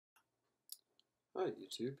Hi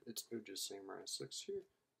YouTube, it's OJ Samurai 6 here,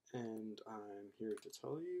 and I'm here to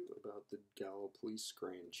tell you about the Gallipolis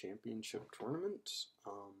Grand Championship Tournament.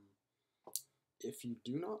 If you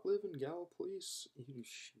do not live in Gallipolis, you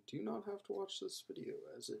do not have to watch this video,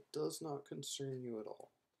 as it does not concern you at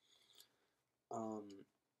all.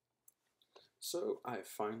 So I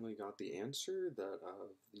finally got the answer that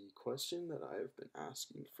of the question that I have been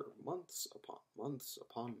asking for months upon months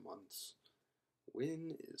upon months.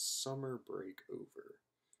 When is summer break over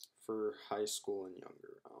for high school and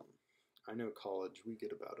younger? I know college, we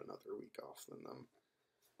get about another week off than them.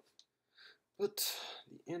 But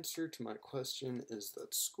the answer to my question is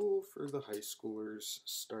that school for the high schoolers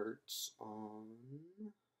starts on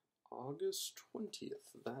August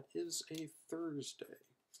 20th. That is a Thursday.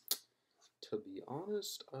 To be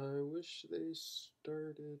honest, I wish they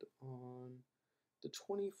started on the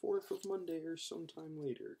 24th of Monday or sometime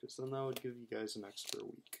later, because then that would give you guys an extra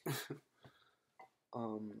week.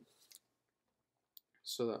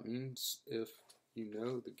 So that means if you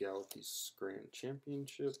know the Gallipolis Grand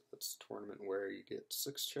Championship, that's a tournament where you get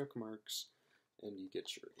 6 check marks and you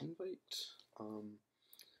get your invite.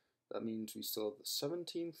 That means we still have the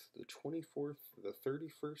 17th, the 24th, the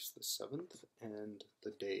 31st, the 7th, and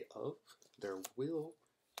the day of. There will,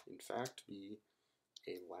 in fact, be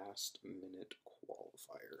a last-minute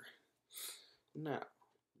qualifier. Now,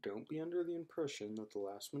 don't be under the impression that the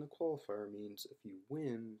last-minute qualifier means if you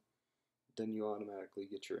win, then you automatically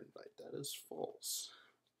get your invite. That is false.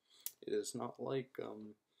 It is not like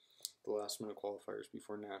the last-minute qualifiers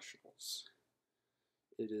before nationals.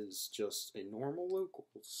 It is just a normal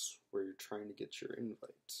locals where you're trying to get your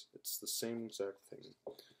invite. It's the same exact thing.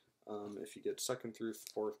 If you get second through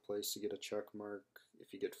fourth place, you get a check mark.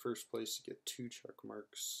 If you get first place, you get 2 check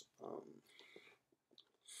marks.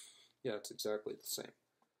 Yeah, it's exactly the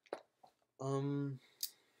same.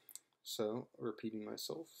 So, repeating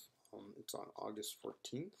myself, it's on August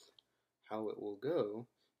 14th. How it will go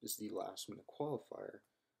is the last minute qualifier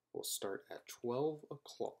will start at 12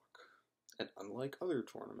 o'clock. And unlike other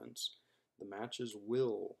tournaments, the matches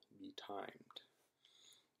will be timed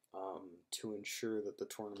to ensure that the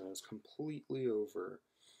tournament is completely over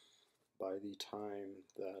by the time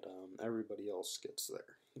that everybody else gets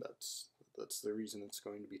there. That's the reason it's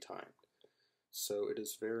going to be timed. So it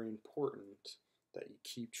is very important that you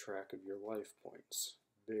keep track of your life points.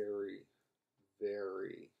 Very,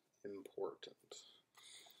 very important.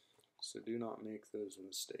 So do not make those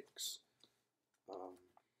mistakes.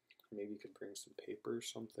 Maybe you could bring some paper or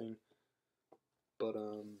something. But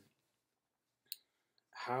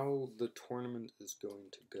how the tournament is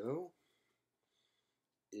going to go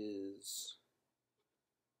is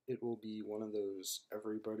it will be one of those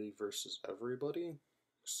everybody versus everybody.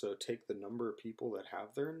 So take the number of people that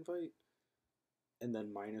have their invite and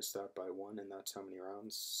then minus that by 1, and that's how many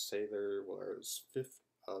rounds. Say there was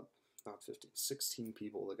 16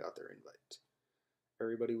 people that got their invite.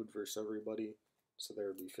 Everybody would verse everybody, so there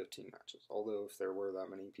would be 15 matches. Although if there were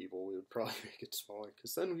that many people, we would probably make it smaller,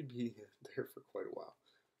 because then we'd be there for quite a while.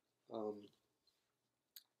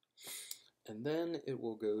 And then it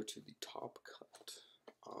will go to the top cut.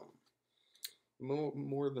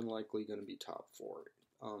 More than likely going to be top 4.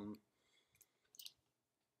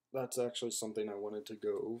 That's actually something I wanted to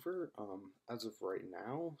go over. As of right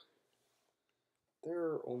now, there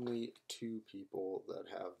are only 2 people that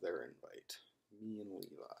have their invite, me and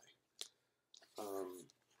Levi.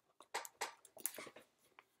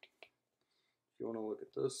 If you want to look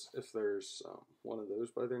at this, if there's one of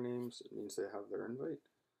those by their names, it means they have their invite.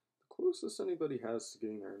 The closest anybody has to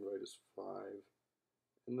getting their invite is 5.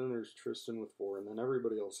 And then there's Tristan with 4, and then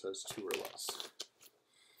everybody else has 2 or less.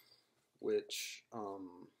 Which,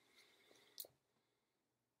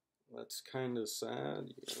 that's kind of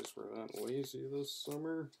sad. You guys were that lazy this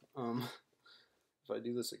summer. If I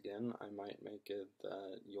do this again, I might make it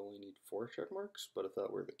that you only need 4 check marks, but if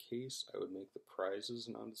that were the case, I would make the prizes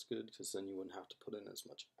not as good, because then you wouldn't have to put in as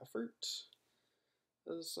much effort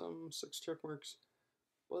as 6 check marks.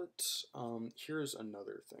 But here's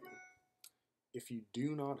another thing. If you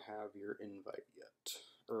do not have your invite yet,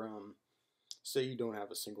 or say you don't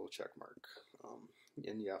have a single check mark,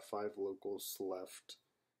 and you have 5 locals left,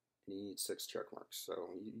 and you need 6 check marks,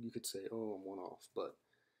 so you could say, oh, I'm 1 off, but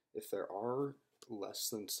if there are less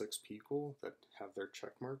than 6 people that have their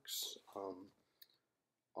check marks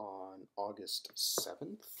on August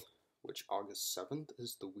 7th, which August 7th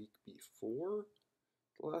is the week before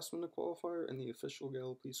the last minute qualifier and the official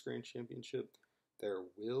Gallipolis Grand Championship, there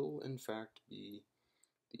will in fact be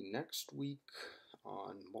the next week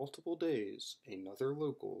on multiple days other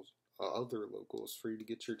locals for you to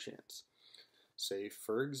get your chance. say,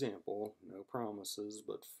 for example, no promises,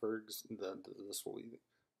 but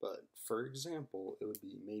but for example, it would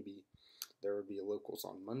be maybe there would be locals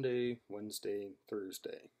on Monday, Wednesday,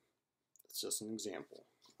 Thursday. It's just an example.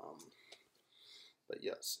 But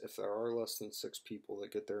yes, if there are less than 6 people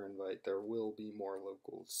that get their invite, there will be more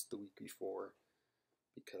locals the week before,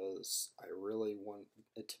 because I really want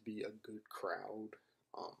it to be a good crowd.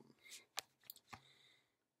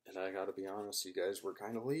 And I gotta be honest, you guys were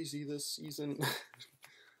kind of lazy this season.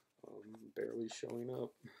 Barely showing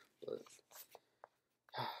up, but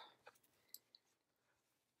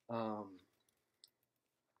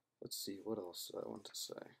let's see, what else do I want to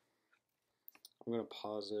say? I'm gonna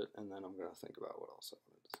pause it and then I'm gonna think about what else I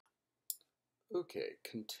wanted to say. Okay,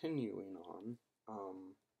 continuing on.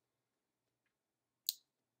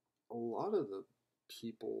 A lot of the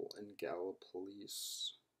people in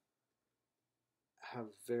Gallipolis have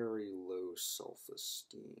very low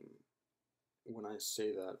self-esteem. When I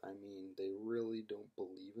say that, I mean they really don't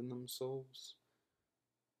believe in themselves,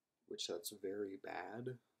 which that's very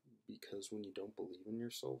bad, because when you don't believe in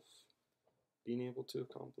yourself being able to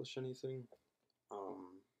accomplish anything,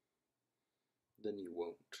 then you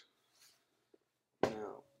won't.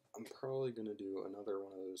 Now, I'm probably going to do another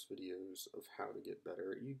one of those videos of how to get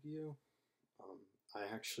better at Yu-Gi-Oh! I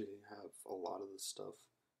actually have a lot of this stuff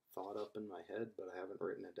thought up in my head, but I haven't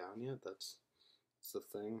written it down yet. That's the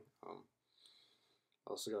thing. I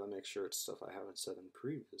also got to make sure it's stuff I haven't said in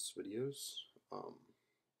previous videos.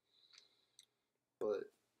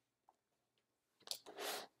 But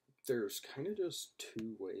there's kind of just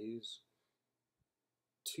two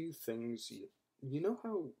things. You know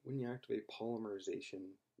how when you activate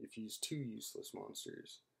polymerization, if you use 2 useless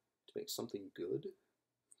monsters to make something good?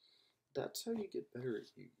 That's how you get better at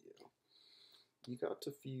Yu-Gi-Oh! You got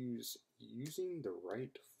to fuse using the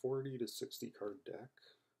right 40 to 60 card deck,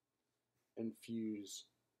 and fuse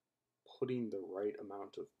putting the right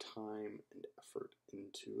amount of time and effort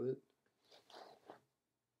into it,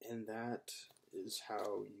 and that is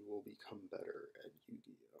how you will become better at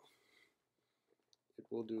Yu-Gi-Oh! It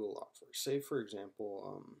will do a lot for you. Say, for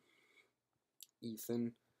example,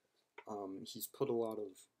 Ethan, he's put a lot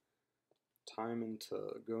of time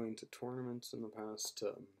into going to tournaments in the past.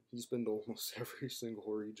 He's been to almost every single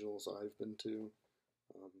regionals I've been to.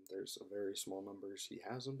 There's a very small numbers he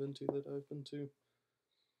hasn't been to that I've been to.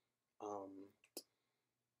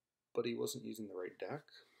 But he wasn't using the right deck.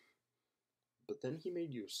 But then he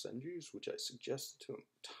made you Senjus, which I suggested to him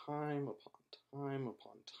time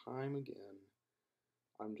upon time again.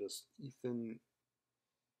 I'm just, Ethan,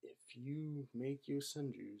 if you make you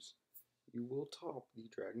Senjus, you will top the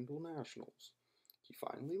Dragon Duel Nationals. He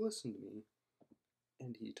finally listened to me,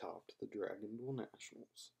 and he topped the Dragon Duel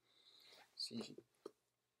Nationals. See,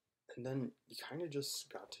 and then you kind of just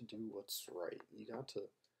got to do what's right. You got to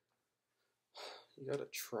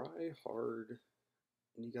try hard,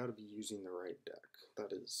 and you got to be using the right deck.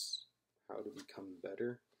 That is how to become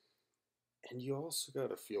better. And you also got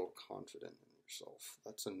to feel confident in yourself.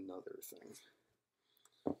 That's another thing.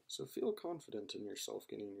 So feel confident in yourself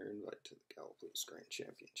getting your invite to the Gallipolis Grand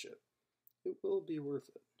Championship. It will be worth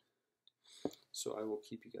it. So I will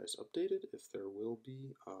keep you guys updated if there will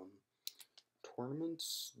be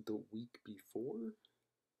tournaments the week before.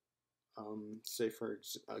 Say for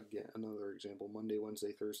again another example, Monday,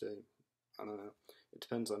 Wednesday, Thursday. I don't know. It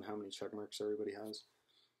depends on how many check marks everybody has.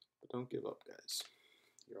 But don't give up, guys.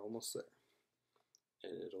 You're almost there.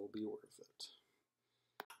 And it'll be worth it.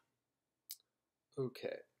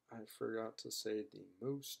 Okay, I forgot to say the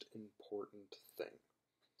most important thing.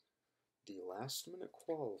 The last minute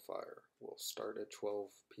qualifier will start at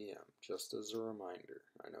 12 p.m., just as a reminder.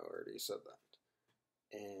 I know I already said that.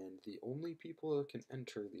 And the only people that can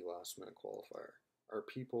enter the last minute qualifier are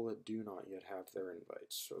people that do not yet have their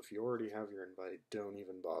invites. So if you already have your invite, don't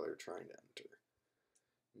even bother trying to enter.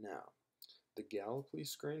 Now, the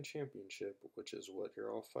Gallipolis Grand Championship, which is what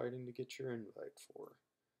you're all fighting to get your invite for,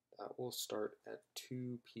 that will start at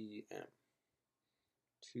 2 p.m.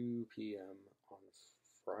 2 p.m. on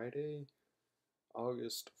Friday,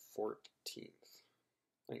 August 14th.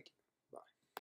 Thank you.